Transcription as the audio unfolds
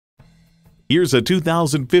Here's a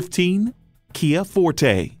 2015 Kia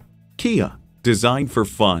Forte. Kia, designed for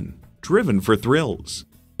fun, driven for thrills.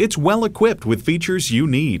 It's well equipped with features you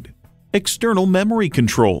need. External memory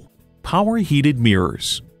control, power heated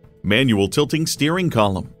mirrors, manual tilting steering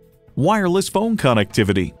column, wireless phone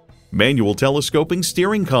connectivity, manual telescoping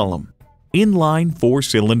steering column, inline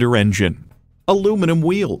 4-cylinder engine, aluminum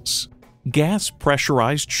wheels, gas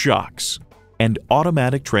pressurized shocks, and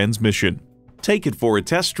automatic transmission. Take it for a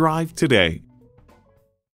test drive today.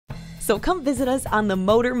 So come visit us on the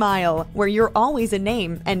Motor Mile, where you're always a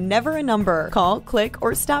name and never a number. Call, click,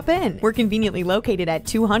 or stop in. We're conveniently located at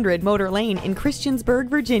 200 Motor Lane in Christiansburg,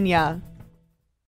 Virginia.